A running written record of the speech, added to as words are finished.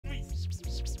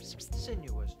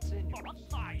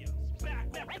fire.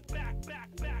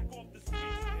 Back off the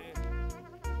streets.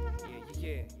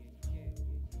 Yeah.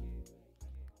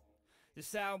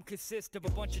 This album consists of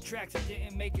a bunch of tracks that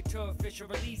didn't make it to official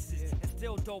releases, and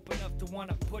still dope enough to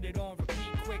wanna put it on repeat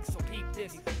quick. So peep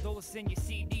this, throw us in your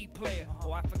CD player.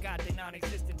 Oh, I forgot they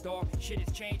non-existent, dog. Shit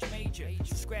has changed major.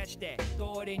 So scratch that,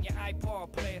 throw it in your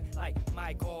iPod player. Like,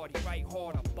 my God, he right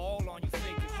hard, I ball on you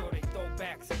fake. Sure they throw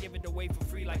backs, give it away for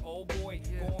free. Like, oh boy,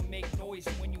 go and make noise.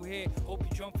 And when you hear, hope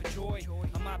you jump for joy.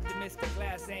 I'm optimistic,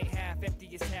 glass ain't half empty,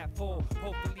 it's half full.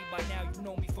 Hopefully by now you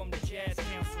know me from the Jazz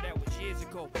Council, that was years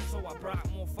ago. So I brought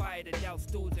more fire to doubt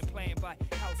stools and playing by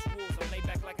house rules. I'm laid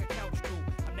back like a couch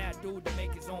dude. I'm that dude to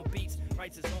make his own beats,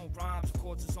 writes his own rhymes,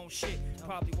 records his own shit.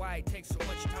 Probably why it takes so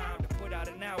much time to put out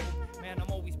an album. Man,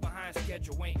 I'm always behind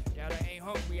schedule. Ain't that I ain't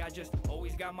hungry, I just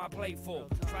always got my plate full.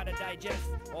 Try to digest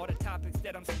all the topics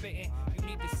that I'm spitting. You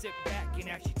need to sit back and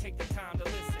actually take the time to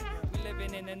listen. We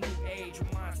living in a new age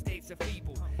where mind states are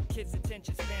feeble. Kids'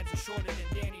 attention spans are shorter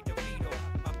than Danny DeVito.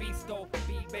 My beat stole,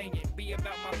 be banging, be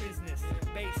about my business.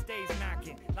 Bass stays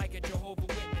knocking like a Jehovah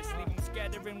Witness. Leave them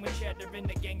scattering when chattering.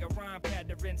 The gang of rhyme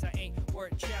patterns. I ain't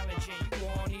worth challenging. You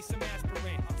all need some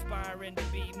aspirin. Aspiring to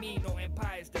be me, no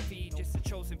empires to feed. Just a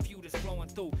chosen few that's flowing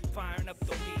through. Firing up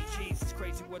the weed. Jesus,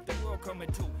 crazy what the world coming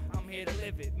to. I'm here to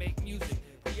live it, make music.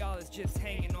 We all is just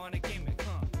hanging on a gimmick,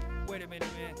 huh? Wait a minute,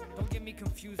 man. Don't get me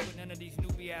confused with none of these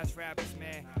newbie-ass rappers,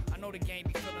 man. I know the game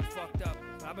be feeling fucked up,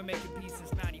 but I've been making beats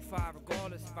since 95,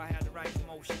 regardless if I had the right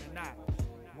emotion or not.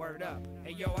 Word up.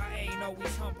 Hey, yo, I ain't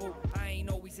always humble. I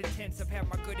ain't always intense. I've had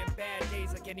my good and bad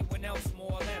days like anyone else,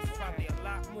 more or less. Probably a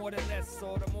lot more than less,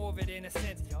 or the more of it in a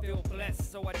sense. Feel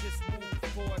blessed, so I just move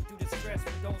forward through the stress.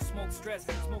 But don't smoke stress.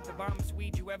 Smoke the bombest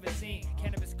weed you ever seen.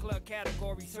 Cannabis club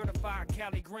category, certified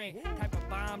Cali green. Type of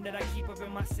bomb that I keep up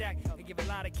in my sack. They give a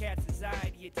lot of cats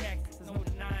anxiety attacks. There's no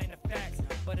denying the facts.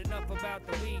 But enough about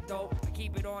the weed, though. I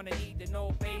keep it on a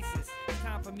need-to-know basis. It's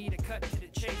time for me to cut to the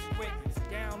chase quick. So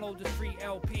download this free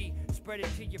LP. Spread it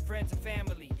to your friends and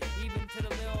family. Even to the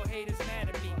little haters mad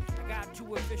at me. I got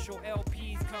 2 official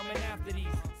LPs coming after these.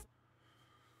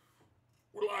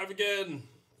 We're live again.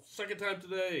 Second time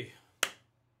today.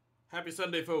 Happy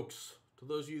Sunday, folks. To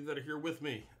those of you that are here with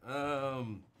me.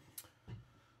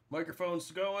 Microphone's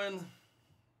going.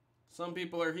 Some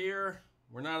people are here.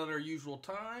 We're not at our usual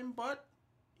time, but,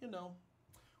 you know,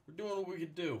 we're doing what we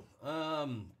could do.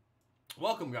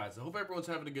 Welcome, guys. I hope everyone's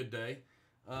having a good day.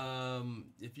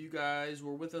 If you guys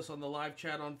were with us on the live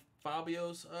chat on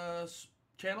Fabio's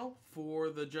channel for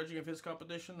the judging of his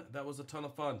competition, that was a ton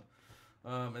of fun.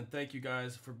 And thank you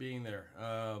guys for being there.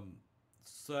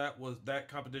 So that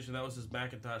competition, that was his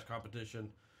Macintosh competition.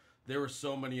 There were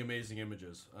so many amazing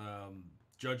images.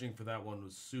 Judging for that one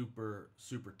was super,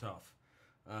 super tough.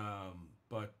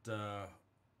 But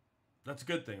that's a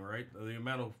good thing, right? The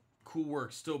amount of cool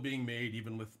work still being made,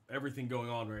 even with everything going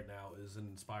on right now, is an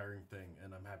inspiring thing,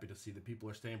 and I'm happy to see that people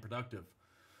are staying productive.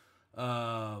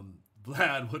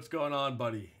 Vlad, what's going on,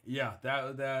 buddy? Yeah,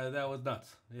 that was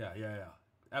nuts. Yeah.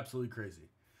 Absolutely crazy.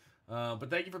 But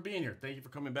thank you for being here. Thank you for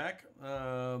coming back.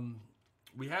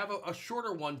 We have a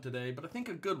shorter one today, but I think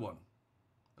a good one.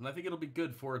 And I think it'll be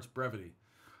good for its brevity.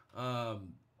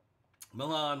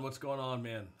 Milan, what's going on,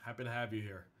 man? Happy to have you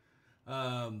here.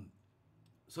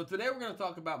 So today we're going to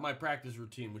talk about my practice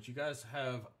routine, which you guys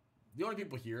have. The only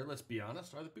people here, let's be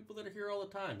honest, are the people that are here all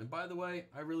the time. And by the way,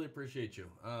 I really appreciate you.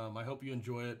 I hope you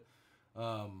enjoy it.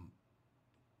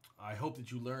 I hope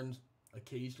that you learn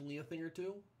occasionally a thing or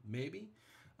two, maybe.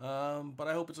 But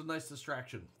I hope it's a nice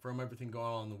distraction from everything going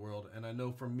on in the world. And I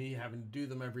know from me having to do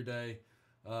them every day,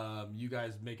 you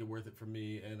guys make it worth it for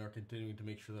me and are continuing to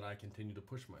make sure that I continue to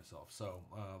push myself. So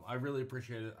I really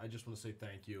appreciate it. I just want to say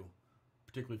thank you,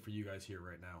 particularly for you guys here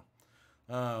right now.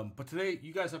 But today,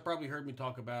 you guys have probably heard me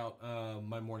talk about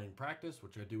my morning practice,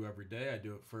 which I do every day.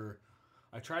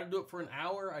 I try to do it for an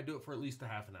hour. I do it for at least a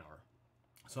half an hour.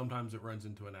 Sometimes it runs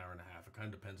into an hour and a half. It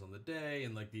kind of depends on the day.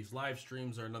 And like these live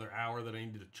streams are another hour that I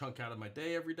need to chunk out of my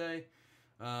day every day.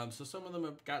 So some of them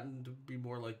have gotten to be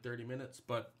more like 30 minutes.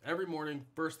 But every morning,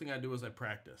 first thing I do is I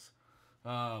practice.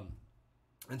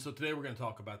 And so today we're going to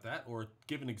talk about that, or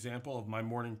give an example of my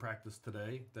morning practice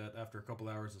today that after a couple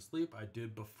hours of sleep I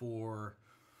did before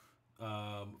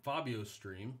Fabio's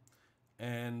stream.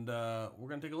 And we're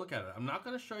going to take a look at it. I'm not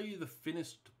going to show you the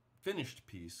finished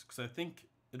piece because I think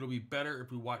it'll be better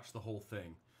if we watch the whole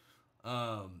thing.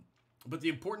 But the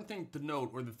important thing to note,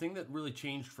 or the thing that really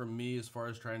changed for me as far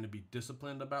as trying to be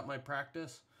disciplined about my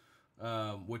practice,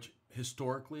 which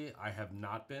historically I have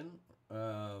not been,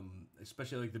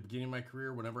 especially like the beginning of my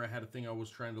career, whenever I had a thing I was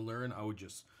trying to learn, I would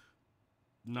just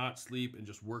not sleep and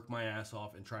just work my ass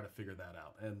off and try to figure that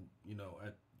out. And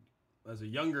as a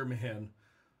younger man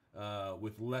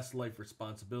with less life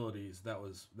responsibilities, that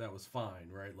was fine,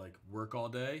 right? Like work all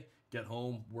day, get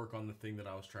home, work on the thing that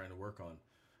I was trying to work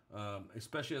on.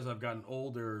 Especially as I've gotten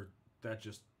older,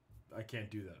 I can't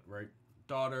do that, right?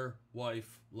 Daughter,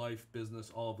 wife, life, business,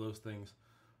 all of those things.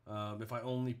 If I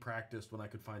only practiced when I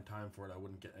could find time for it, I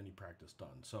wouldn't get any practice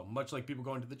done. So much like people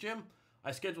going to the gym,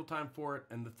 I schedule time for it.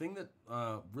 And the thing that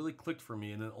really clicked for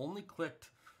me, and it only clicked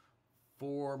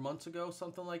 4 months ago,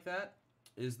 something like that,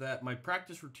 is that my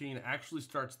practice routine actually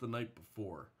starts the night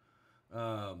before.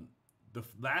 The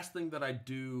last thing that I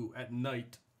do at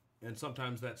night, and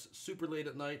sometimes that's super late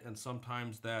at night, and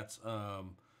sometimes that's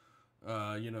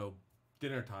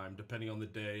dinner time, depending on the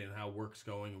day and how work's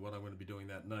going and what I'm going to be doing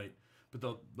that night. But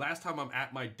the last time I'm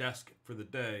at my desk for the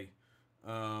day,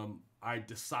 I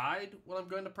decide what I'm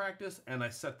going to practice and I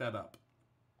set that up.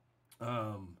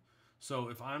 So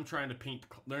if I'm trying to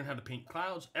learn how to paint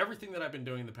clouds, everything that I've been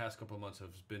doing the past couple of months has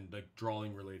been like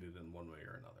drawing related in one way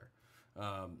or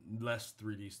another. Less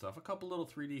 3D stuff, a couple little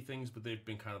 3D things, but they've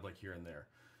been kind of like here and there.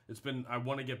 I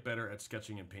want to get better at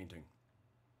sketching and painting.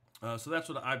 So that's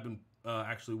what I've been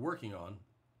actually working on.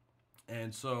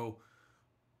 And so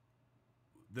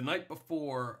the night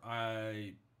before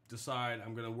I decide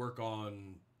I'm going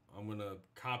to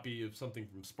copy of something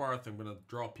from Sparth, I'm going to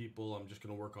draw people, I'm just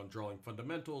going to work on drawing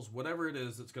fundamentals, whatever it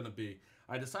is it's going to be.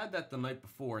 I decide that the night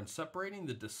before, and separating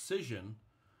the decision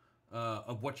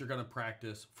of what you're going to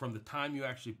practice from the time you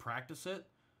actually practice it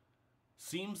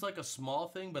seems like a small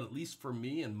thing, but at least for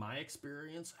me and my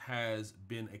experience has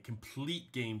been a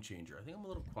complete game changer. I think I'm a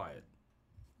little quiet.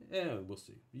 Yeah, we'll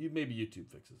see. Maybe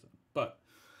YouTube fixes it. But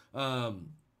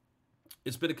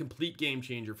it's been a complete game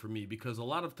changer for me, because a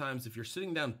lot of times if you're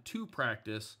sitting down to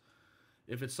practice,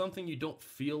 if it's something you don't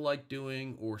feel like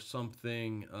doing or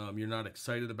something you're not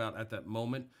excited about at that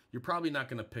moment, you're probably not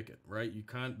going to pick it, right?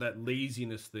 That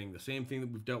laziness thing, the same thing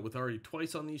that we've dealt with already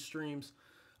twice on these streams,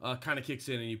 kind of kicks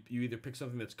in, and you either pick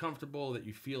something that's comfortable, that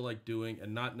you feel like doing,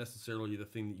 and not necessarily the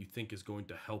thing that you think is going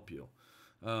to help you.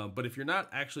 But if you're not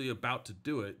actually about to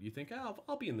do it, you think,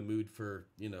 I'll be in the mood for,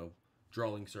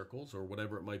 drawing circles or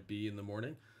whatever it might be in the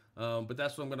morning. But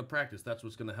that's what I'm going to practice. That's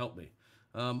what's going to help me.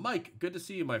 Mike, good to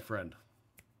see you, my friend.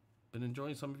 Been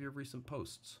enjoying some of your recent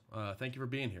posts. Thank you for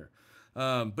being here.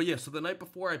 But yeah, so the night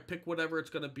before I pick whatever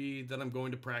it's going to be that I'm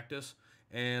going to practice,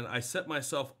 and I set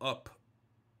myself up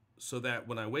so that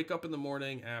when I wake up in the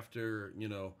morning after,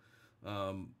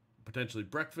 potentially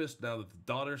breakfast, now that the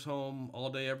daughter's home all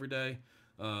day, every day,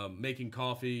 making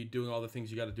coffee, doing all the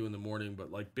things you got to do in the morning,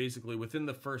 but like basically within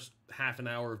the first half an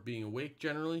hour of being awake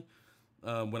generally,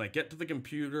 when I get to the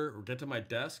computer or get to my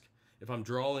desk, if I'm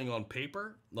drawing on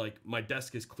paper, like my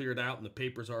desk is cleared out and the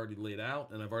paper's already laid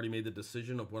out and I've already made the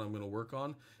decision of what I'm going to work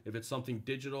on. If it's something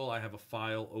digital, I have a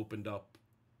file opened up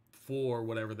for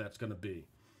whatever that's going to be.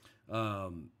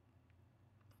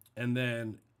 And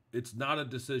then it's not a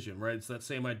decision, right? It's that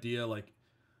same idea, like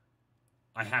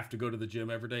I have to go to the gym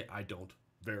every day. I don't.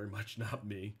 Very much not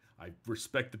me. I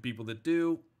respect the people that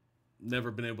do.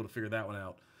 Never been able to figure that one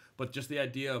out. But just the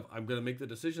idea of I'm going to make the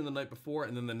decision the night before,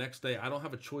 and then the next day I don't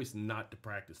have a choice not to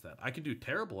practice that. I can do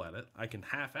terrible at it. I can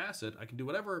half-ass it. I can do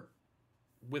whatever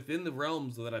within the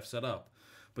realms that I've set up.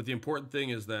 But the important thing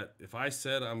is that if I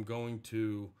said I'm going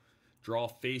to draw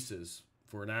faces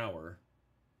for an hour,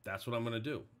 that's what I'm going to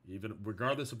do. Even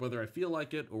regardless of whether I feel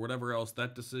like it or whatever else,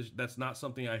 that's not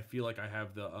something I feel like I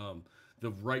have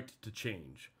the right to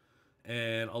change.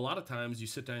 And a lot of times you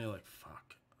sit down and you're like,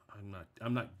 fuck,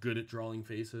 I'm not good at drawing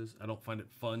faces. I don't find it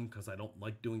fun because I don't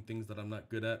like doing things that I'm not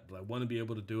good at, but I want to be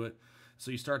able to do it. So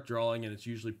you start drawing and it's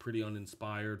usually pretty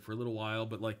uninspired for a little while,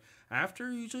 but like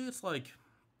after, usually it's like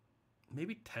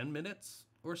maybe 10 minutes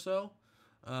or so.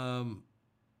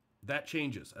 That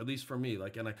changes, at least for me.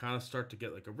 Like, and I kind of start to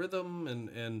get like a rhythm,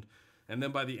 and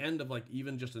then by the end of like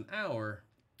even just an hour,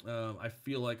 I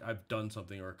feel like I've done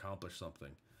something or accomplished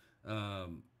something.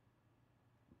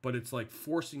 But it's like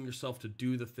forcing yourself to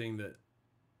do the thing that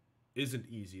isn't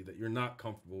easy, that you're not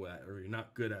comfortable at or you're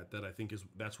not good at, that I think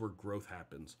that's where growth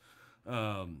happens.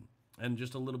 And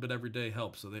just a little bit every day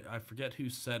helps. So I forget who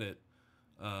said it.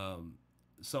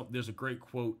 There's a great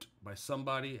quote by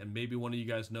somebody, and maybe one of you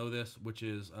guys know this, which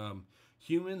is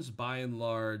humans by and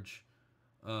large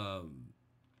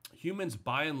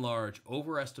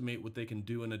overestimate what they can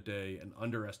do in a day and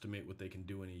underestimate what they can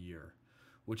do in a year,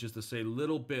 which is to say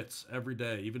little bits every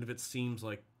day, even if it seems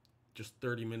like just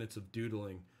 30 minutes of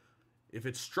doodling. If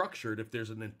it's structured, if there's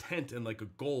an intent and like a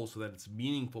goal so that it's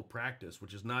meaningful practice,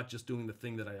 which is not just doing the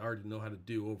thing that I already know how to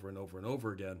do over and over and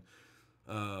over again,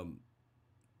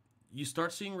 you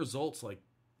start seeing results like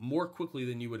more quickly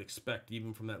than you would expect,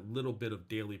 even from that little bit of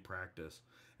daily practice.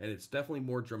 And it's definitely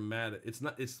more dramatic. It's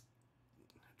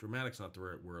dramatic's not the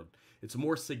right word. It's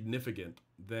more significant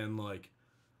than like,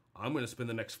 I'm going to spend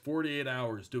the next 48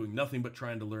 hours doing nothing but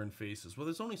trying to learn faces. Well,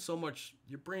 there's only so much,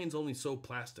 your brain's only so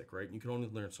plastic, right? You can only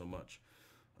learn so much.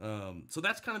 So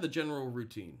that's kind of the general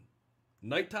routine.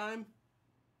 Nighttime,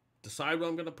 decide what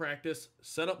I'm going to practice,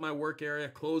 set up my work area,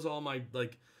 close all my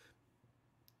like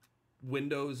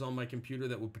windows on my computer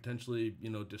that would potentially,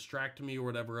 distract me or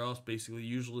whatever else. Basically,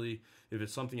 usually if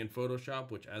it's something in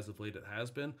Photoshop, which as of late it has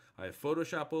been, I have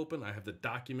Photoshop open. I have the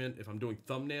document. If I'm doing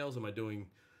thumbnails, am I doing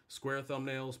square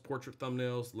thumbnails, portrait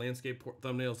thumbnails, landscape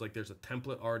thumbnails? Like there's a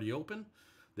template already open.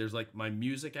 There's like my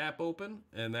music app open,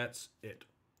 and that's it.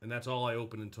 And that's all I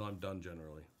open until I'm done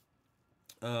generally.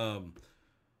 And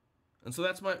so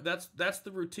that's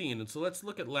the routine. And so let's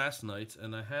look at last night's,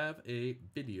 and I have a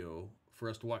video for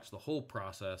us to watch the whole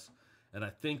process. And I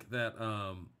think that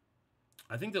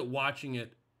watching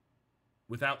it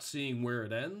without seeing where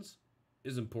it ends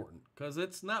is important, because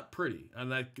it's not pretty.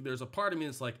 And there's a part of me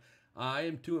that's like, I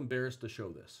am too embarrassed to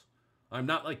show this. I'm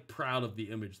not like proud of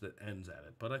the image that ends at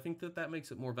it, but I think that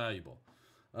makes it more valuable.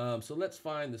 So let's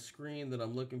find the screen that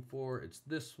I'm looking for. It's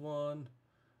this one,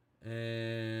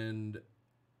 and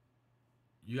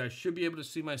you guys should be able to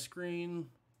see my screen.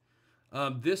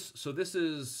 This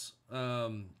is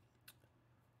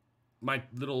my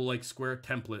little like square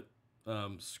template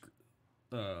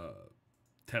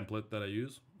template that I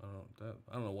use. I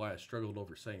don't know why I struggled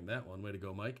over saying that one. Way to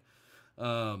go, Mike.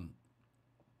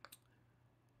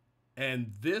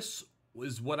 And this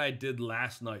is what I did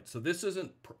last night. So this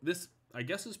I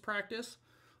guess is practice.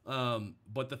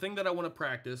 But the thing that I want to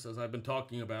practice, as I've been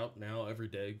talking about now every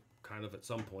day, kind of at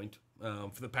some point,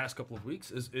 for the past couple of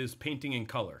weeks, is painting in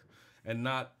color, and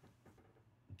not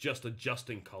just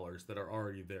adjusting colors that are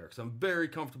already there. Because I'm very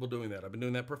comfortable doing that. I've been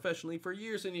doing that professionally for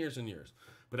years and years and years.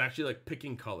 But actually like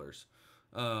picking colors.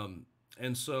 And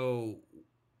so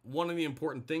one of the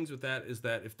important things with that is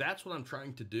that if that's what I'm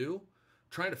trying to do,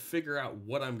 trying to figure out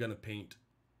what I'm going to paint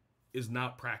is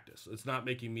not practice. It's not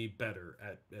making me better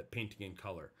at painting in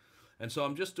color. And so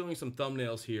I'm just doing some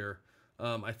thumbnails here.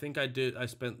 I think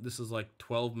this is like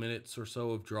 12 minutes or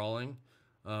so of drawing.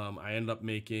 I ended up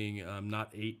making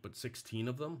not 8, but 16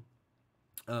 of them.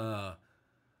 And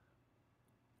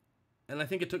I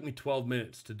think it took me 12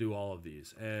 minutes to do all of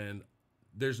these. And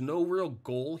there's no real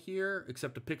goal here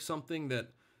except to pick something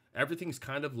that everything's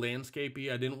kind of landscapey.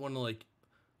 I didn't want to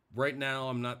right now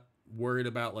I'm not worried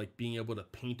about like being able to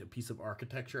paint a piece of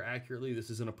architecture accurately. This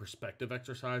isn't a perspective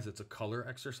exercise, it's a color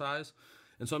exercise.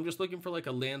 And so I'm just looking for like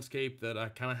a landscape that I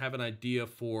kind of have an idea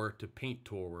for to paint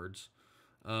towards.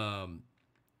 And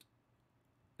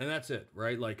that's it,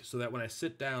 right? Like, so that when I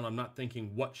sit down, I'm not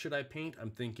thinking, what should I paint? I'm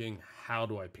thinking, how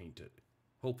do I paint it?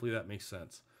 Hopefully that makes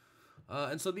sense.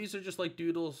 And so these are just like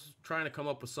doodles, trying to come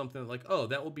up with something like, oh,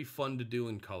 that will be fun to do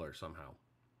in color somehow.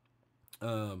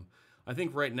 I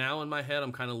think right now in my head,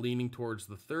 I'm kind of leaning towards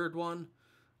the third one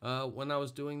when I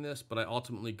was doing this, but I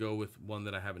ultimately go with one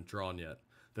that I haven't drawn yet.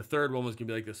 The third one was gonna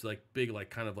be like this like big, like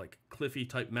kind of like cliffy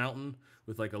type mountain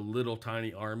with like a little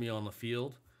tiny army on the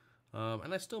field.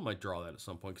 And I still might draw that at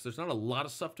some point because there's not a lot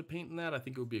of stuff to paint in that. I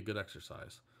think it would be a good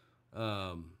exercise.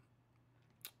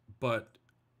 But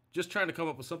just trying to come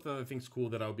up with something that I think is cool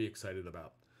that I would be excited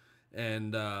about.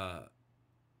 And I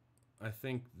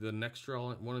think the next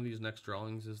drawing, one of these next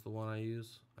drawings is the one I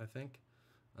use, I think.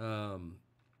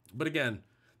 But again,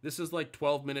 this is like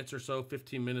 12 minutes or so,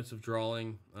 15 minutes of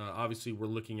drawing. Obviously, we're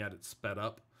looking at it sped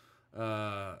up.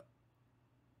 And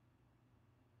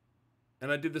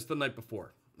I did this the night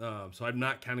before. So I'm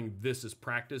not counting this as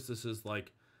practice. This is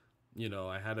like,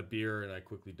 I had a beer and I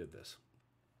quickly did this.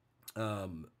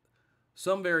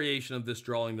 Some variation of this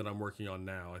drawing that I'm working on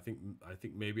now, I think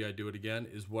maybe I do it again,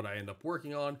 is what I end up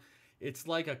working on. It's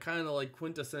like a kind of like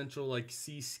quintessential like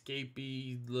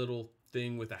seascapey little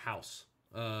thing with a house.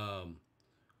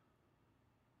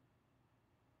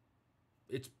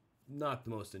 It's not the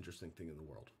most interesting thing in the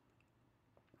world.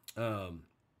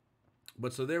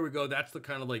 But so there we go. That's the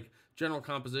kind of like general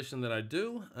composition that I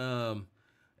do.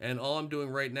 And all I'm doing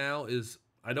right now is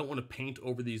I don't want to paint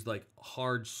over these like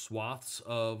hard swaths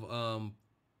of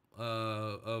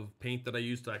paint that I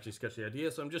use to actually sketch the idea.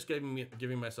 So I'm just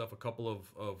giving myself a couple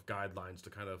of guidelines to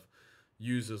kind of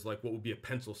use as like what would be a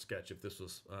pencil sketch if this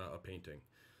was a painting.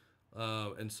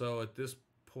 And so at this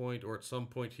point, or at some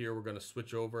point here, we're going to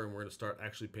switch over and we're going to start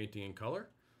actually painting in color.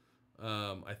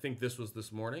 I think this was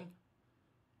this morning.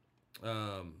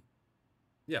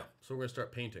 Yeah, so we're going to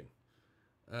start painting.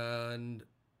 And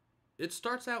it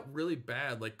starts out really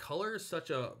bad. Like, color is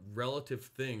such a relative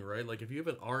thing, right? Like, if you have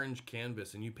an orange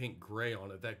canvas and you paint gray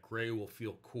on it, that gray will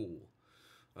feel cool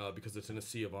because it's in a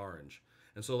sea of orange.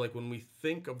 And so, like, when we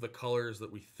think of the colors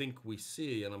that we think we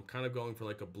see, and I'm kind of going for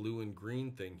like a blue and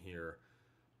green thing here,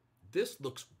 this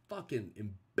looks fucking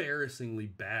embarrassingly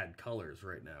bad colors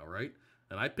right now, right?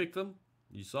 And I picked them.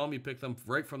 You saw me pick them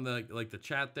right from the the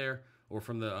chat there, or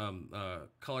from the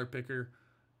color picker.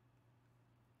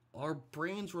 Our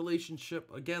brain's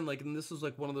relationship, again, like, and this is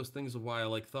like one of those things of why I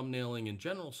like thumbnailing in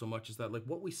general so much, is that like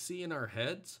what we see in our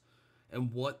heads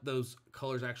and what those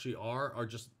colors actually are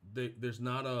just, there's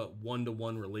not a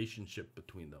one-to-one relationship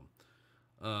between them.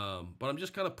 But I'm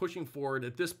just kind of pushing forward.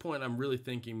 At this point, I'm really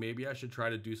thinking maybe I should try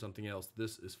to do something else.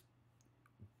 This is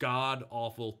god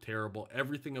awful, terrible.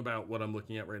 Everything about what I'm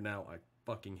looking at right now, I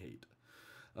fucking hate.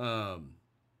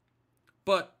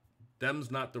 But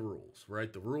them's not the rules,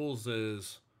 right? The rules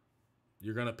is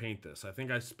you're going to paint this. I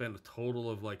think I spent a total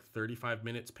of like 35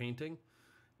 minutes painting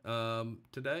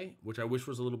today, which I wish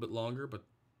was a little bit longer, but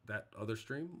that other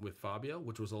stream with Fabio,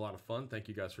 which was a lot of fun. Thank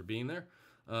you guys for being there.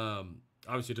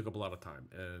 Obviously, it took up a lot of time,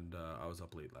 and I was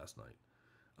up late last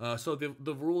night. So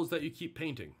the rule is that you keep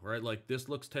painting, right? Like, this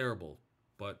looks terrible,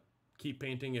 but keep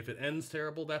painting. If it ends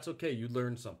terrible, that's okay. You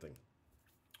learned something,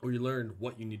 or you learned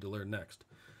what you need to learn next.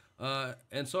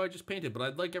 And so I just painted, but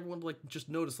I'd like everyone to like just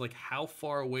notice like how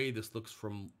far away this looks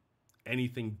from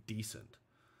anything decent.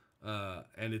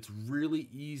 And it's really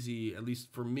easy, at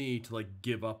least for me, to like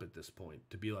give up at this point,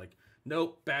 to be like,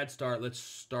 nope, bad start, let's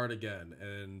start again.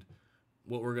 And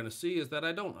what we're gonna see is that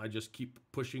I don't. I just keep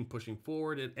pushing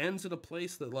forward. It ends in a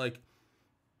place that like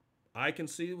I can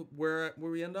see where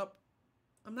we end up.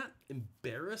 I'm not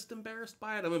embarrassed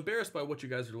by it. I'm embarrassed by what you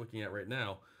guys are looking at right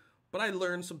now. But I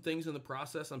learned some things in the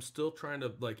process. I'm still trying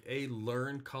to like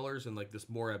learn colors in like this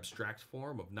more abstract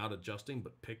form of not adjusting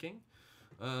but picking.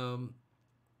 And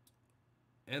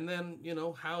then, you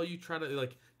know, how you try to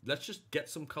like, let's just get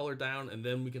some color down and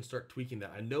then we can start tweaking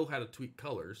that. I know how to tweak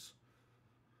colors.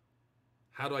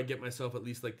 How do I get myself at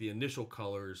least like the initial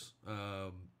colors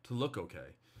to look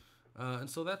okay? And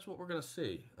so that's what we're going to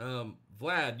see.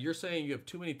 Vlad, you're saying you have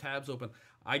too many tabs open.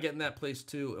 I get in that place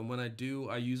too, and when I do,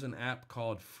 I use an app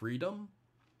called Freedom,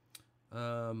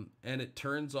 and it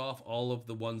turns off all of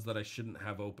the ones that I shouldn't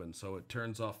have open. So it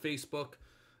turns off Facebook,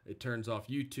 it turns off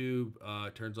YouTube,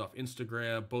 it turns off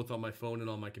Instagram, both on my phone and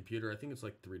on my computer. I think it's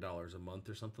like $3 a month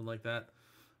or something like that.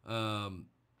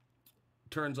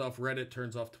 Turns off Reddit,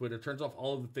 turns off Twitter, turns off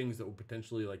all of the things that would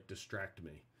potentially like distract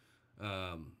me.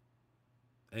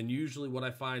 And usually what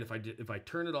I find, if I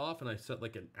turn it off and I set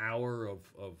like an hour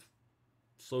of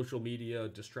social media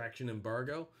distraction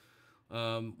embargo,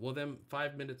 well then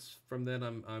 5 minutes from then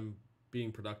I'm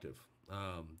being productive.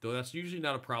 Though that's usually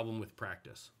not a problem with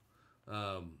practice.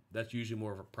 That's usually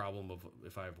more of a problem of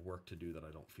if I have work to do that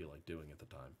I don't feel like doing at the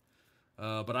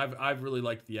time. But I've really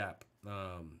liked the app.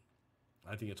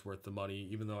 I think it's worth the money,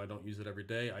 even though I don't use it every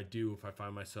day. I do if I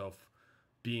find myself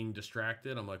being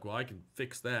distracted. I'm like, well, I can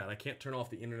fix that. I can't turn off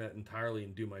the internet entirely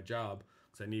and do my job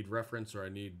because I need reference or I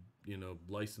need, you know,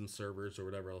 licensed servers or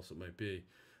whatever else it might be.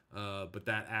 But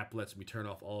that app lets me turn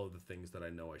off all of the things that I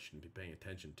know I shouldn't be paying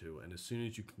attention to. And as soon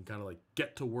as you can kind of like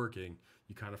get to working,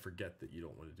 you kind of forget that you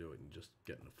don't want to do it and just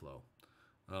get in the flow.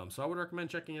 So I would recommend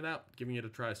checking it out, giving it a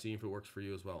try, seeing if it works for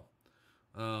you as well.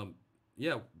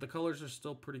 Yeah, the colors are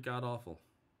still pretty god awful.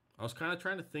 I was kind of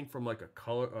trying to think from like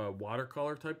a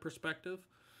watercolor type perspective.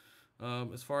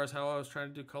 As far as how I was trying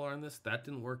to do color on this, that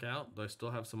didn't work out. But I still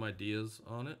have some ideas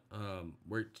on it.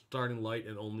 We're starting light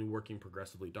and only working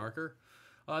progressively darker.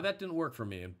 That didn't work for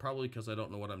me, and probably because I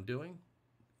don't know what I'm doing.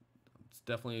 It's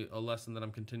definitely a lesson that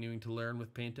I'm continuing to learn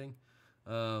with painting.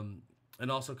 And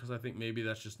also because I think maybe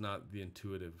that's just not the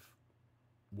intuitive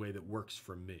way that works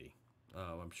for me.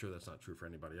 I'm sure that's not true for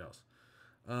anybody else.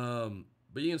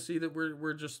 But you can see that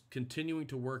we're just continuing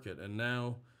to work it, and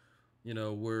now, you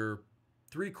know, we're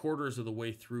 3/4 of the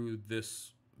way through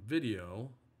this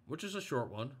video, which is a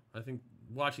short one. I think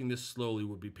watching this slowly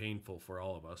would be painful for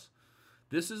all of us.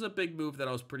 This is a big move that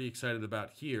I was pretty excited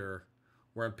about here,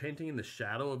 where I'm painting in the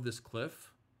shadow of this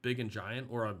cliff, big and giant,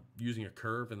 or I'm using a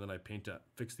curve and then I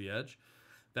fix the edge.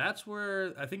 That's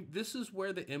where I think this is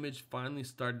where the image finally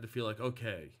started to feel like,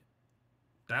 okay,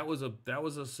 that was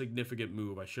a significant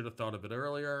move. I should have thought of it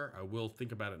earlier. I will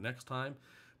think about it next time.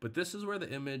 But this is where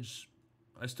the image,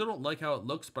 I still don't like how it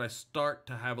looks, but I start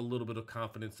to have a little bit of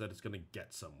confidence that it's going to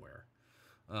get somewhere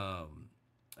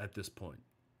at this point.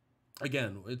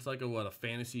 Again, it's like a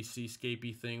fantasy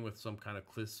seascapey thing with some kind of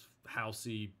cliff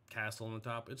housey castle on the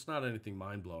top. It's not anything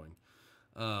mind-blowing.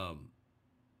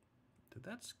 Did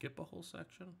that skip a whole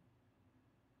section?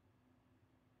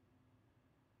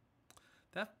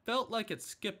 That felt like it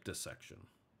skipped a section.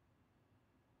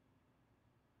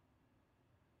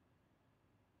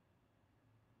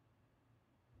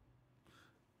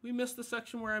 We missed the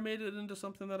section where I made it into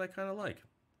something that I kind of like.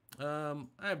 I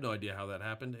have no idea how that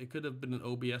happened. It could have been an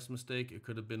OBS mistake. It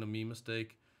could have been a me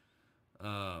mistake.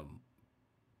 What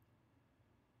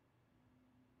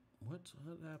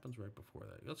happens right before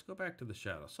that? Let's go back to the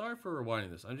shadow. Sorry for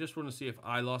rewinding this. I just want to see if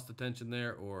I lost attention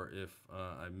there or if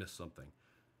I missed something.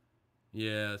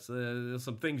 Yeah,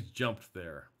 some things jumped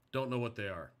there. Don't know what they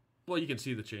are. Well, you can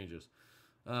see the changes.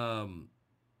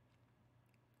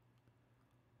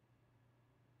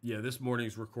 Yeah, this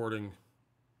morning's recording.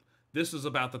 This is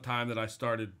about the time that I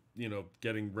started,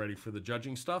 getting ready for the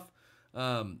judging stuff.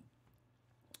 But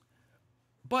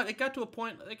it got to a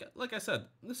point, like I said,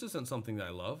 this isn't something that I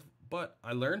love, but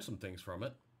I learned some things from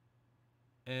it.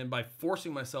 And by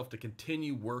forcing myself to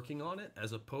continue working on it,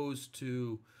 as opposed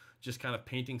to just kind of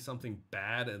painting something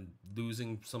bad and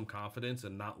losing some confidence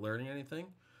and not learning anything,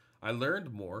 I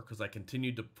learned more because I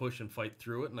continued to push and fight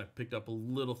through it. And I picked up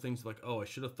little things like, oh, I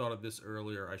should have thought of this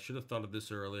earlier. I should have thought of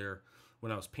this earlier.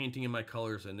 When I was painting in my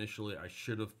colors initially,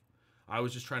 I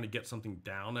was just trying to get something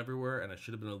down everywhere, and I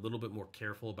should have been a little bit more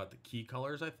careful about the key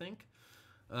colors, I think.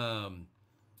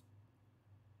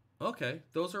 Okay,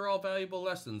 those are all valuable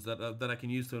lessons that I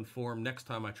can use to inform next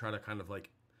time I try to kind of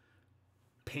like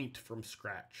paint from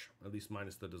scratch, at least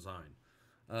minus the design.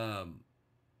 And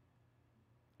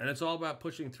it's all about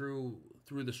pushing through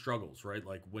the struggles, right?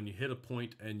 Like when you hit a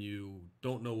point and you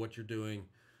don't know what you're doing,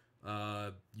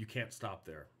 you can't stop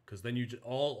there, because then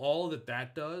all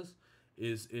that does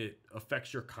is it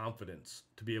affects your confidence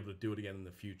to be able to do it again in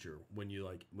the future when you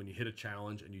hit a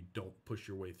challenge and you don't push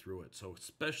your way through it. So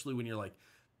especially when you're like,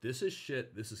 this is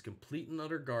shit, this is complete and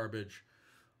utter garbage,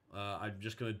 I'm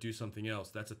just going to do something else.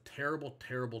 That's a terrible,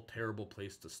 terrible, terrible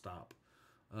place to stop.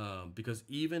 Because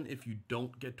even if you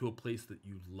don't get to a place that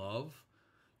you love,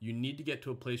 you need to get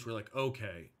to a place where like,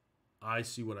 okay, I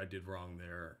see what I did wrong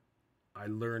there. I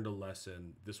learned a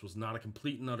lesson. This was not a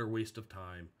complete and utter waste of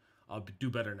time. I'll do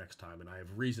better next time, and I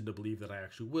have reason to believe that I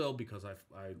actually will because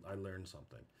I learned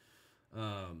something.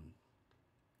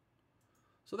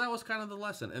 So that was kind of the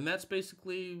lesson, and that's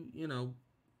basically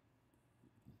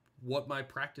what my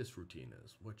practice routine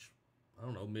is. Which I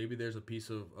don't know, maybe there's a piece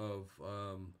of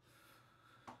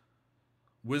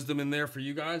wisdom in there for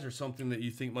you guys, or something that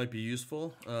you think might be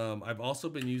useful. I've also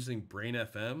been using Brain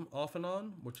FM off and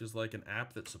on, which is like an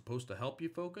app that's supposed to help you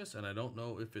focus, and I don't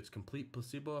know if it's complete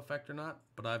placebo effect or not,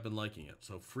 but I've been liking it.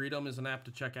 So Freedom is an app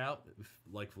to check out if,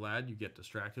 like Vlad, you get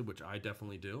distracted, which I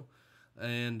definitely do.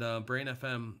 And Brain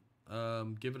FM,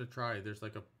 give it a try. There's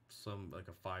like a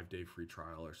 5-day free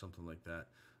trial or something like that.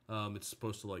 It's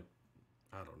supposed to like,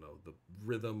 I don't know, the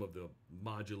rhythm of the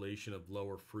modulation of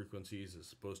lower frequencies is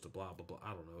supposed to blah, blah, blah.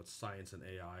 I don't know. It's science and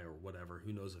AI or whatever.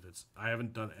 Who knows if it's... I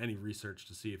haven't done any research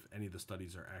to see if any of the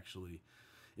studies are actually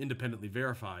independently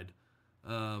verified.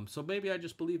 So maybe I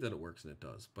just believe that it works, and it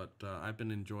does. But I've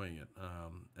been enjoying it,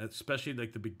 especially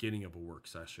like the beginning of a work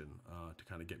session to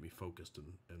kind of get me focused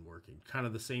and working. Kind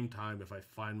of the same time if I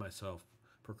find myself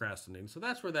procrastinating. So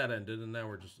that's where that ended, and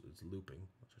now it's looping,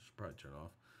 which I should probably turn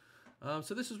off.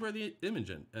 So this is where the image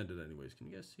ended anyways. Can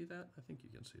you guys see that? I think you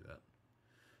can see that.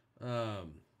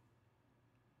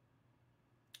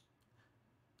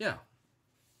 Yeah.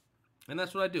 And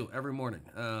that's what I do every morning.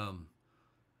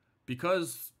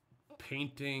 Because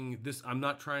painting this, I'm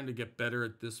not trying to get better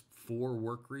at this for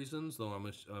work reasons, though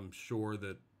I'm sure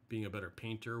that being a better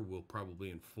painter will probably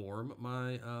inform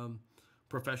my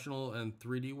professional and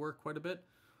 3D work quite a bit.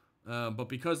 But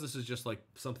because this is just like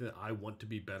something that I want to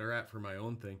be better at for my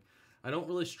own thing, I don't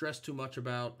really stress too much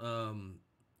about I'm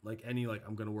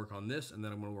going to work on this, and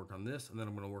then I'm going to work on this, and then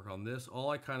I'm going to work on this.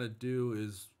 All I kind of do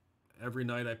is every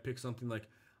night I pick something like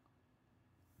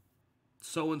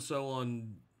so-and-so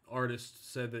on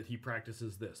Artist said that he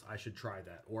practices this. I should try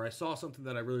that. Or I saw something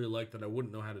that I really liked that I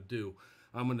wouldn't know how to do.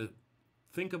 I'm going to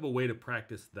think of a way to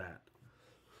practice that.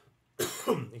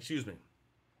 Excuse me.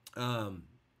 And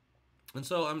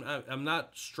so I'm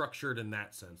not structured in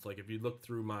that sense. Like if you look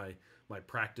through my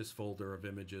practice folder of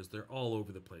images, they're all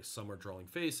over the place. Some are drawing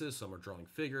faces, some are drawing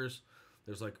figures.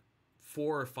 There's like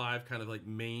 4 or 5 kind of like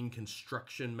main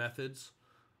construction methods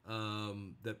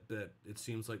that it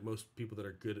seems like most people that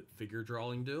are good at figure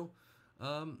drawing do.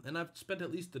 And I've spent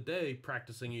at least a day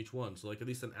practicing each one. So like at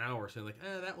least an hour saying like,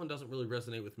 that one doesn't really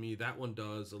resonate with me. That one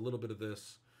does, a little bit of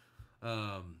this.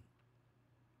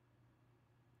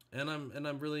 And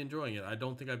I'm really enjoying it. I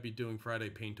don't think I'd be doing Friday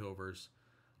paintovers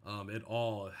at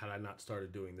all had I not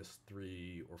started doing this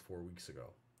 3 or 4 weeks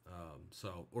ago.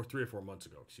 Or 3 or 4 months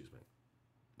ago, excuse me.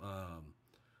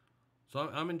 So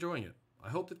I'm enjoying it. I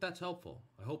hope that that's helpful.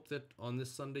 I hope that on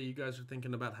this Sunday you guys are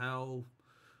thinking about how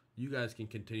you guys can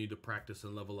continue to practice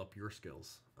and level up your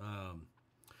skills.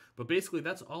 But basically,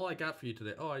 that's all I got for you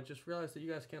today. Oh, I just realized that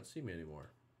you guys can't see me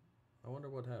anymore. I wonder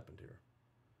what happened here.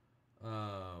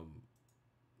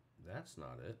 That's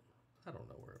not it. I don't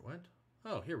know where it went.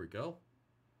 Oh, here we go.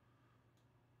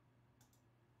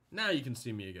 Now you can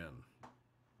see me again.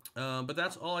 But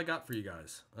that's all I got for you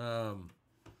guys.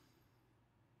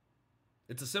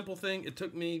 It's a simple thing. It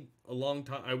took me a long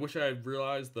time. I wish I had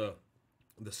realized the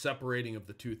separating of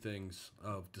the two things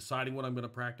of deciding what I'm going to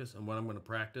practice and when I'm going to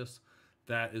practice.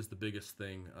 That is the biggest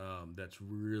thing that's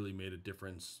really made a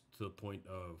difference to the point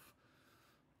of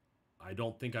I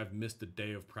don't think I've missed a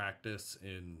day of practice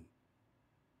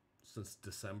since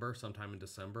December, sometime in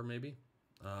December maybe.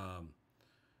 And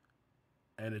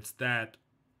it's that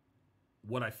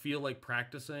what I feel like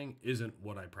practicing isn't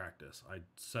what I practice. I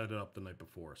set it up the night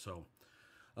before. So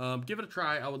give it a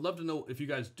try. I would love to know if you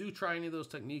guys do try any of those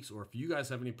techniques or if you guys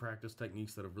have any practice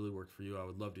techniques that have really worked for you. I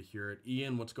would love to hear it.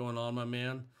 Ian, what's going on, my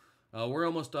man? We're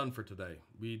almost done for today.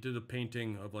 We did a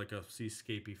painting of like a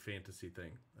seascapey fantasy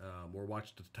thing. We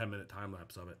watched a 10-minute time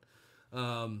lapse of it,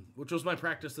 which was my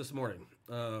practice this morning.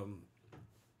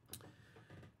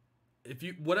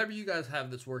 Whatever you guys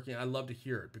have that's working, I love to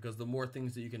hear it because the more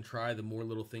things that you can try, the more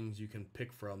little things you can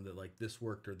pick from that like this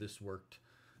worked or this worked,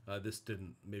 this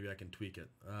didn't. Maybe I can tweak it.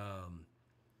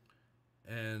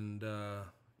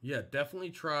 Yeah,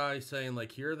 definitely try saying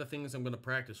like, here are the things I'm going to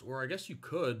practice. Or I guess you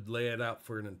could lay it out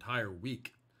for an entire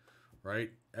week,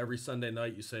 right? Every Sunday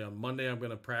night you say on Monday I'm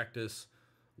going to practice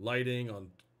lighting. On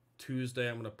Tuesday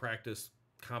I'm going to practice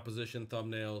composition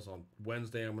thumbnails. On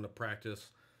Wednesday I'm going to practice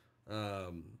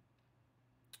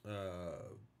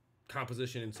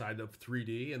composition inside of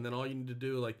 3D. And then all you need to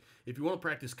do, like, if you want to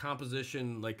practice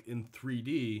composition like in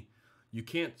 3D, you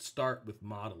can't start with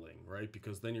modeling, right?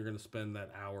 Because then you're going to spend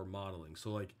that hour modeling.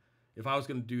 So like if I was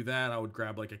going to do that, I would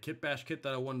grab like a kit bash kit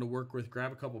that I wanted to work with,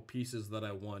 grab a couple pieces that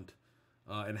I want,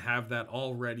 and have that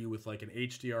all ready with like an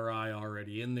HDRI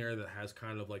already in there that has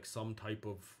kind of like some type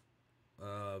of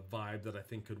vibe that I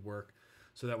think could work.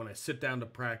 So that when I sit down to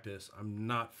practice, I'm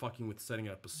not fucking with setting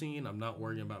up a scene. I'm not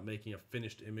worrying about making a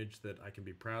finished image that I can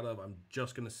be proud of. I'm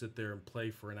just going to sit there and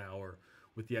play for an hour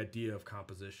with the idea of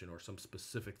composition or some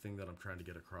specific thing that I'm trying to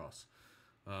get across.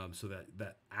 So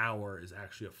that hour is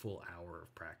actually a full hour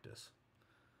of practice.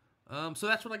 So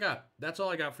that's what I got. That's all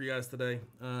I got for you guys today.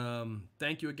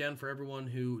 Thank you again for everyone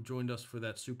who joined us for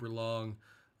that super long,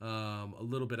 a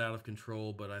little bit out of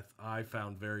control, but I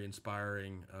found very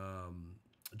inspiring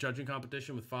judging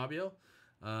competition with Fabio.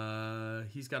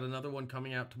 He's got another one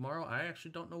coming out tomorrow. I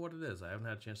actually don't know what it is. I haven't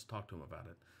had a chance to talk to him about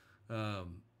it.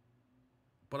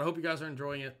 But I hope you guys are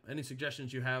enjoying it. Any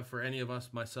suggestions you have for any of us,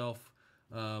 myself,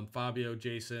 Fabio,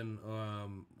 Jason,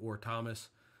 or Thomas,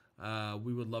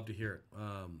 we would love to hear it.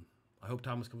 I hope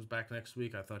Thomas comes back next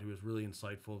week. I thought he was really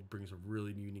insightful, brings a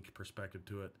really unique perspective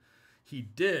to it. He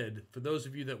did, for those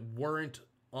of you that weren't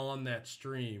on that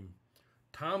stream,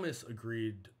 Thomas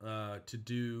agreed to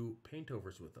do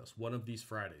paintovers with us one of these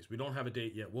Fridays. We don't have a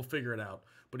date yet. We'll figure it out.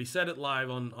 But he said it live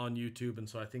on YouTube, and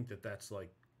so I think that that's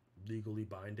like legally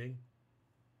binding.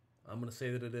 I'm going to say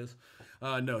that it is.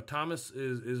 No, Thomas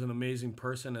is an amazing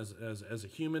person as a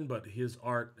human, but his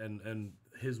art and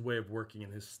his way of working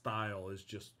and his style is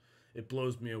just, it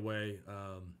blows me away.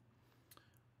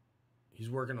 He's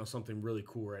working on something really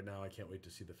cool right now. I can't wait to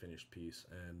see the finished piece.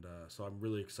 And so I'm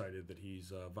really excited that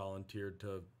he's volunteered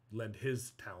to lend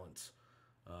his talents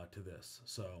to this.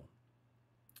 So,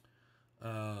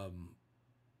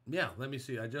 yeah, let me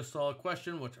see. I just saw a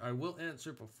question, which I will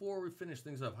answer before we finish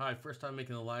things up. Hi, first time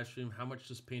making a live stream. How much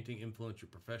does painting influence your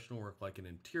professional work, like in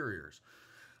interiors?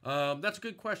 That's a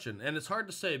good question. And it's hard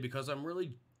to say because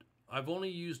I've only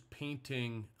used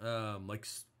painting, like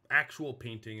actual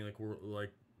painting,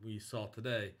 like we saw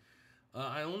today.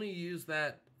 I only use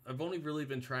that. I've only really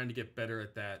been trying to get better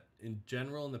at that in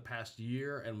general in the past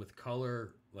year, and with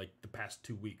color, like the past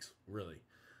 2 weeks, really.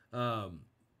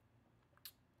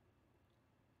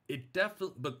 It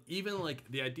definitely, but even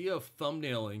like the idea of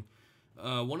thumbnailing,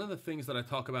 one of the things that I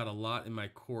talk about a lot in my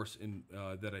course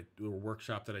or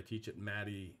workshop that I teach at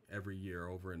Maddie every year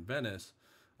over in Venice,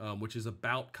 which is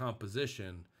about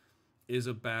composition, is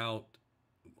about,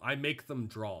 I make them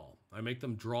draw. I make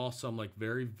them draw some like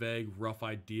very vague, rough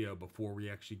idea before we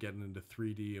actually get into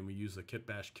 3D, and we use the kit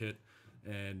bash kit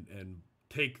and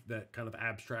take that kind of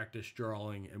abstractish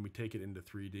drawing and we take it into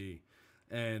 3D.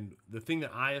 And the thing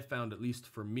that I have found, at least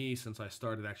for me, since I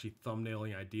started actually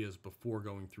thumbnailing ideas before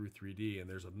going through 3D, and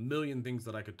there's a million things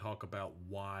that I could talk about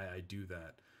why I do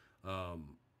that.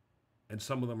 And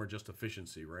some of them are just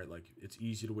efficiency, right? Like it's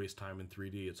easy to waste time in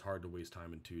 3D. It's hard to waste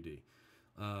time in 2D.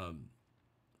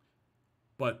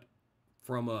 But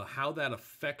from how that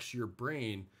affects your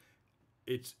brain,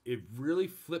 it really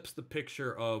flips the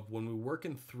picture of when we work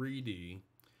in 3D,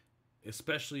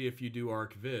 especially if you do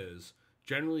ArcViz.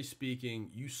 Generally speaking,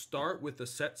 you start with a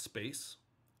set space,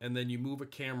 and then you move a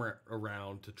camera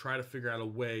around to try to figure out a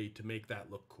way to make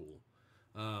that look cool.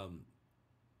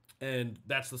 And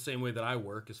that's the same way that I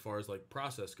work as far as like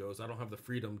process goes. I don't have the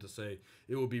freedom to say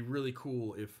it would be really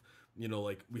cool if, you know,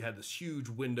 like we had this huge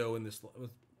window in this.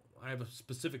 I have a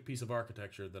specific piece of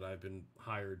architecture that I've been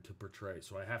hired to portray,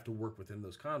 so I have to work within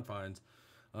those confines.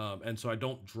 And so I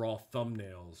don't draw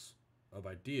thumbnails of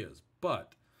ideas.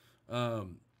 But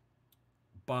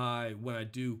by when I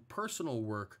do personal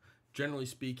work, generally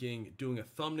speaking, doing a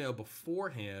thumbnail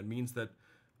beforehand means that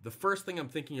the first thing I'm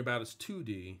thinking about is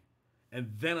 2D, and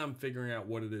then I'm figuring out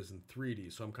what it is in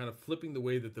 3D. So I'm kind of flipping the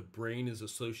way that the brain is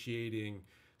associating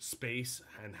space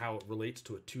and how it relates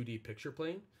to a 2D picture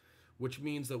plane, which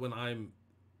means that when I'm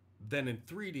then in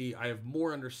 3D, I have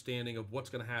more understanding of what's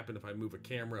going to happen if I move a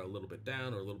camera a little bit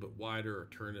down or a little bit wider or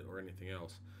turn it or anything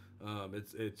else.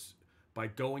 It's by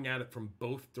going at it from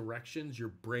both directions, your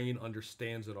brain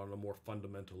understands it on a more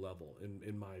fundamental level,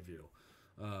 in my view.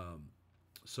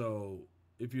 So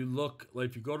if you look, like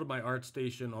if you go to my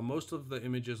ArtStation, on most of the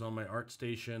images on my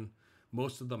ArtStation,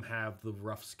 most of them have the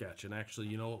rough sketch. And actually,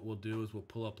 you know what we'll do is we'll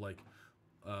pull up like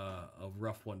a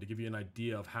rough one to give you an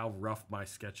idea of how rough my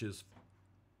sketches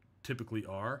typically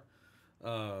are.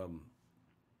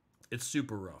 It's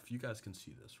super rough. You guys can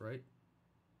see this, right?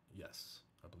 Yes,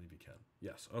 I believe you can.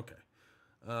 Yes, okay.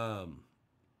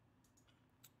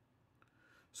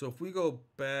 So if we go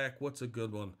back, what's a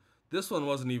good one? This one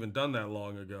wasn't even done that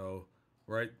long ago,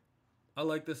 right? I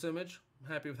like this image.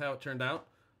 I'm happy with how it turned out.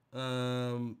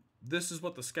 This is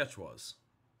what the sketch was,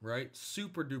 right?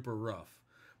 Super duper rough.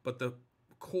 But the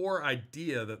core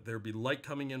idea that there'd be light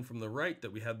coming in from the right,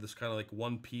 that we had this kind of like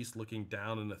one piece looking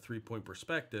down in a 3-point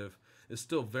perspective, is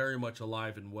still very much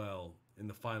alive and well in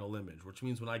the final image, which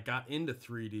means when I got into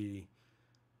 3D,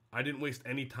 I didn't waste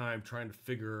any time trying to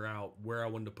figure out where I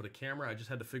wanted to put a camera. I just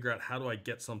had to figure out how do I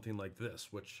get something like this,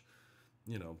 which,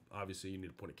 you know, obviously you need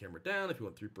to point a camera down if you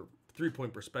want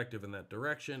 3-point perspective in that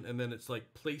direction. And then it's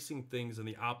like placing things in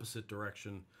the opposite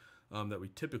direction that we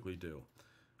typically do.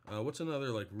 What's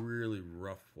another like really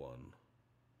rough one?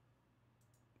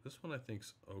 This one I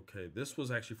think's okay. This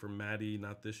was actually for Maddie,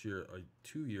 not this year,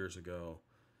 2 years ago.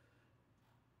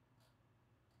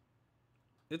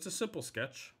 It's a simple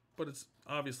sketch, but it's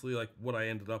obviously like what I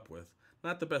ended up with.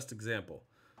 Not the best example.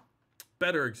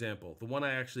 Better example, the one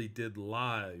I actually did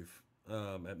live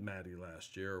at Maddie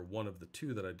last year, or one of the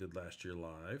two that I did last year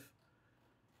live.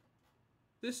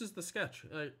 This is the sketch.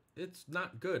 It's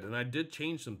not good, and I did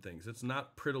change some things. It's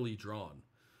not prettily drawn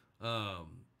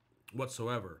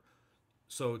whatsoever.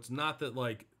 So it's not that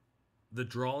like the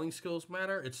drawing skills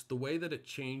matter. It's the way that it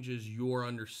changes your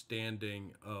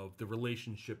understanding of the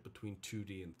relationship between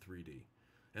 2D and 3D.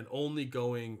 And only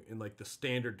going in like the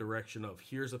standard direction of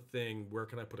here's a thing, where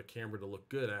can I put a camera to look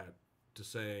good at, to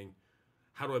saying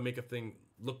how do I make a thing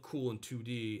look cool in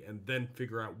 2D, and then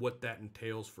figure out what that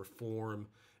entails for form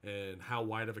and how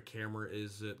wide of a camera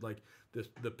is it. Like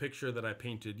the picture that I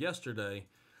painted yesterday,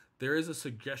 there is a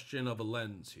suggestion of a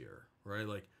lens here, right?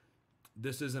 Like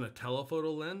this isn't a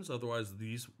telephoto lens, otherwise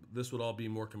this would all be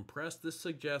more compressed. This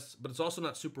suggests, but it's also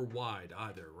not super wide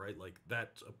either, right? Like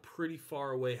that's a pretty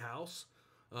far away house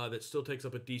that still takes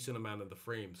up a decent amount of the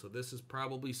frame. So this is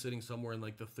probably sitting somewhere in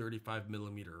like the 35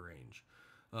 millimeter range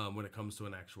when it comes to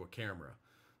an actual camera.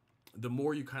 The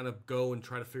more you kind of go and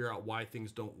try to figure out why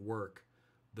things don't work,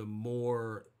 the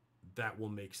more that will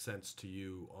make sense to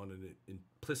you on an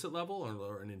implicit level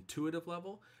or an intuitive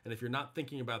level. And if you're not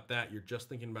thinking about that, you're just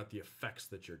thinking about the effects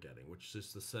that you're getting, which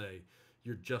is to say,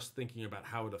 you're just thinking about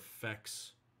how it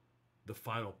affects the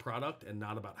final product and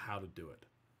not about how to do it.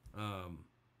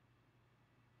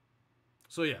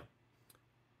 So yeah,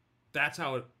 that's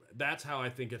how I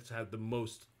think it's had the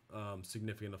most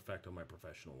significant effect on my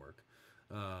professional work.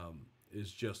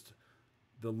 Is just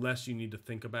the less you need to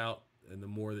think about, and the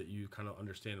more that you kind of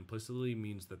understand implicitly,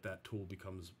 means that that tool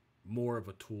becomes more of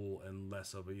a tool and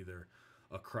less of either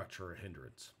a crutch or a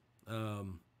hindrance.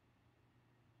 So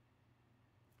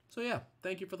yeah,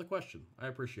 thank you for the question. I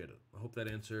appreciate it. I hope that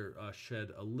answer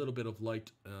shed a little bit of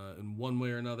light in one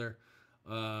way or another.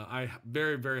 I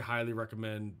very, very highly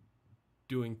recommend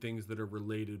doing things that are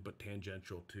related but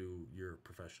tangential to your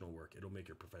professional work. It'll make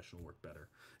your professional work better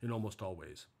in almost all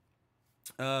ways.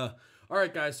 All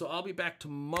right, guys, so I'll be back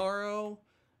tomorrow,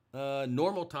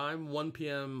 normal time, 1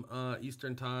 p.m.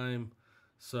 Eastern time.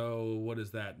 So what is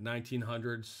that?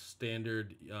 1900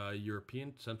 standard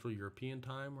European, Central European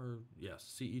time, or yes,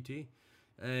 CET.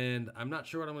 And I'm not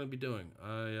sure what I'm going to be doing.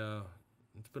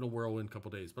 It's been a whirlwind couple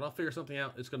days, but I'll figure something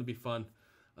out. It's going to be fun.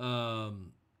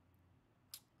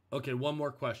 Okay, one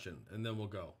more question, and then we'll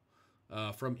go.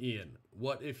 From Ian,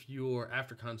 what if you're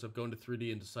after concept going to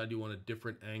 3D and decide you want a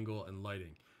different angle and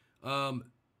lighting?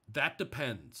 That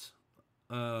depends.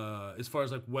 As far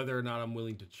as like whether or not I'm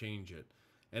willing to change it.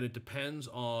 And it depends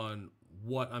on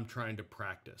what I'm trying to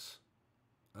practice.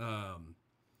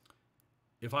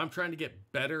 If I'm trying to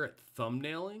get better at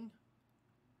thumbnailing,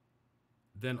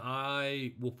 then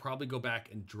I will probably go back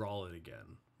and draw it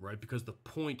again, right? Because the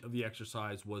point of the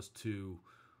exercise was to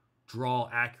draw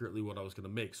accurately what I was going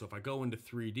to make. So if I go into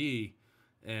 3D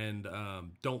and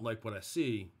don't like what I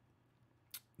see,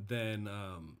 then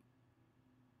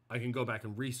I can go back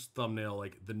and re-thumbnail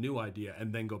like the new idea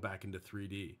and then go back into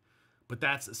 3D. But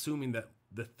that's assuming that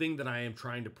the thing that I am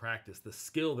trying to practice, the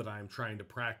skill that I am trying to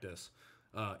practice,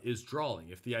 is drawing.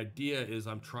 If the idea is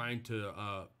I'm trying to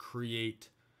create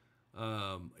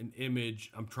an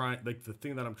image, the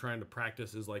thing that I'm trying to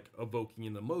practice is like evoking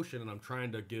an emotion, and I'm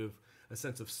trying to give a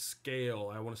sense of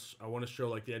scale. I want to show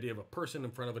like the idea of a person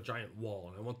in front of a giant wall,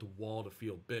 and I want the wall to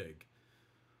feel big.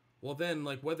 Well, then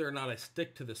like whether or not I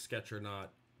stick to the sketch or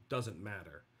not doesn't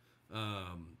matter.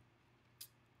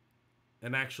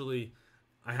 And actually,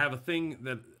 I have a thing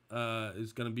that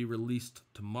is going to be released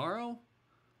tomorrow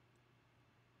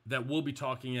that we'll be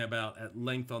talking about at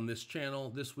length on this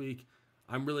channel this week.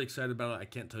 I'm really excited about it. I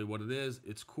can't tell you what it is.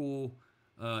 It's cool.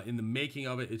 In the making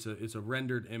of it, it's a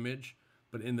rendered image,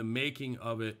 but in the making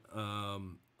of it, I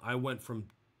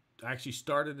actually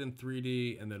started in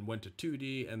 3D and then went to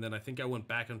 2D, and then I think I went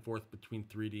back and forth between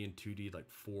 3D and 2D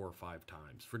like 4 or 5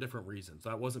 times for different reasons.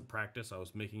 That wasn't practice. I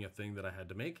was making a thing that I had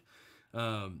to make.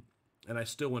 And I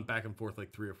still went back and forth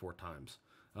like 3 or 4 times.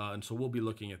 And so we'll be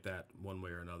looking at that one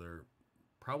way or another.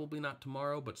 Probably not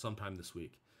tomorrow, but sometime this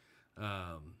week.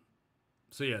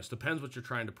 So yes, depends what you're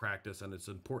trying to practice, and it's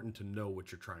important to know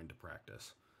what you're trying to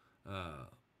practice.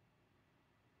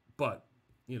 But,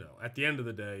 you know, at the end of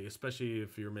the day, especially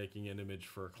if you're making an image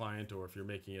for a client or if you're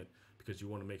making it because you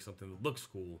want to make something that looks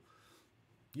cool,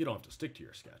 you don't have to stick to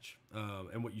your sketch.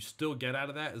 And what you still get out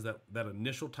of that is that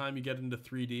initial time you get into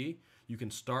 3D, you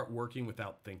can start working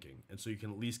without thinking. And so you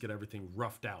can at least get everything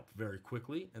roughed out very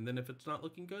quickly. And then if it's not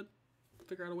looking good,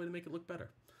 figure out a way to make it look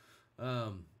better.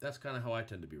 That's kind of how I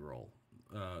tend to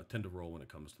roll when it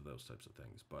comes to those types of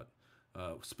things. But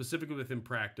specifically within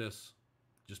practice,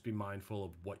 just be mindful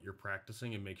of what you're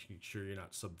practicing and making sure you're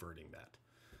not subverting that.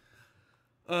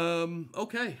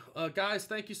 Okay, guys,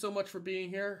 thank you so much for being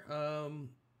here.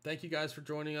 Thank you guys for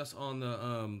joining us on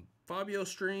the Fabio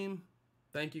stream.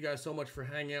 Thank you guys so much for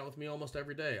hanging out with me almost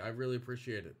every day. I really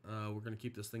appreciate it. We're going to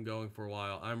keep this thing going for a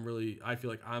while. I feel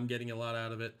like I'm getting a lot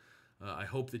out of it. I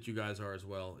hope that you guys are as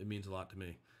well. It means a lot to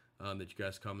me that you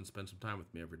guys come and spend some time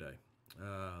with me every day.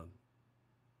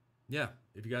 Yeah,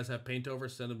 if you guys have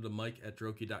paintovers, send them to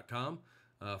mike@droki.com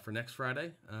for next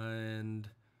Friday. And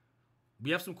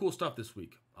we have some cool stuff this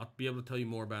week. I'll be able to tell you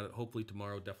more about it hopefully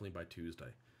tomorrow, definitely by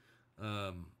Tuesday.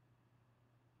 All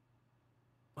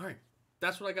right,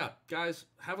 that's what I got. Guys,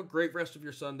 have a great rest of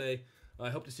your Sunday.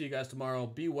 I hope to see you guys tomorrow.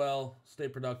 Be well, stay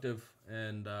productive,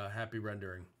 and happy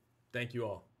rendering. Thank you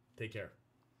all. Take care.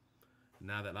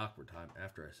 Now that awkward time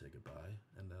after I say goodbye,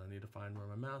 and then I need to find where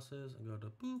my mouse is and go to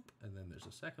boop, and then there's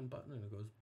a second button and it goes